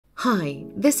Hi,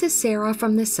 this is Sarah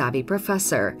from The Savvy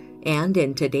Professor, and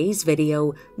in today's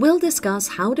video, we'll discuss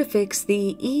how to fix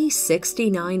the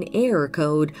E69 error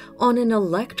code on an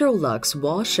Electrolux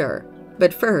washer.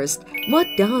 But first, what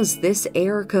does this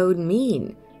error code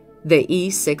mean? The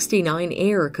E69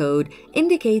 error code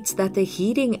indicates that the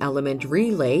heating element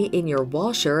relay in your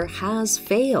washer has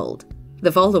failed.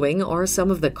 The following are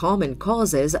some of the common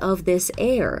causes of this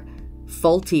error: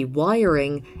 faulty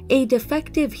wiring, a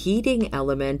defective heating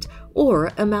element, or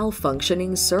a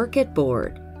malfunctioning circuit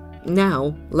board.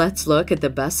 Now, let's look at the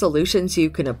best solutions you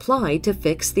can apply to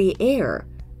fix the error.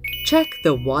 Check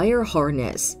the wire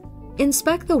harness.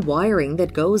 Inspect the wiring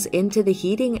that goes into the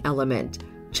heating element.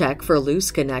 Check for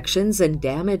loose connections and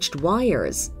damaged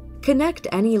wires. Connect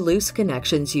any loose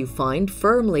connections you find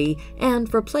firmly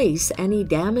and replace any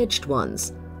damaged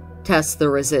ones. Test the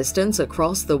resistance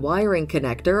across the wiring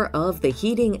connector of the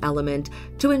heating element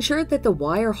to ensure that the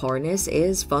wire harness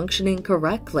is functioning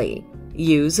correctly.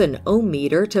 Use an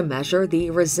ohmmeter to measure the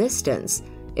resistance.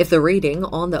 If the reading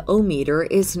on the ohmmeter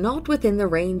is not within the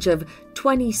range of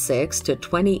 26 to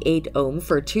 28 ohm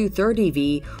for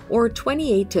 230V or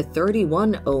 28 to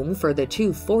 31 ohm for the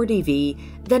 240V,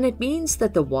 then it means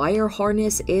that the wire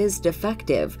harness is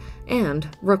defective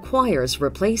and requires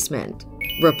replacement.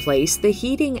 Replace the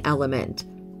heating element.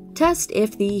 Test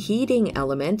if the heating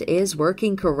element is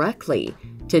working correctly.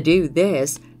 To do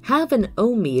this, have an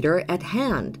ohmmeter at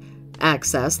hand.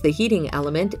 Access the heating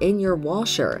element in your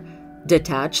washer.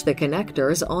 Detach the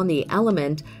connectors on the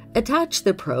element. Attach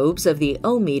the probes of the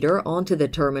ohmmeter onto the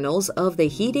terminals of the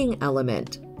heating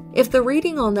element. If the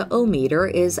reading on the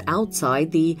ohmmeter is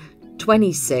outside the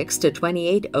 26 to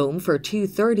 28 ohm for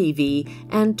 230V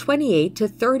and 28 to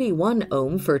 31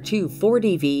 ohm for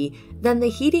 240V, then the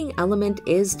heating element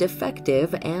is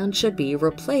defective and should be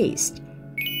replaced.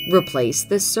 Replace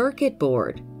the circuit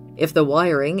board. If the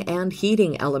wiring and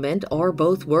heating element are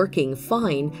both working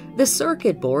fine, the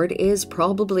circuit board is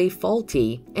probably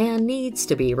faulty and needs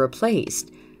to be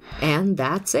replaced. And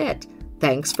that's it.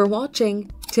 Thanks for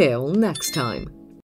watching. Till next time.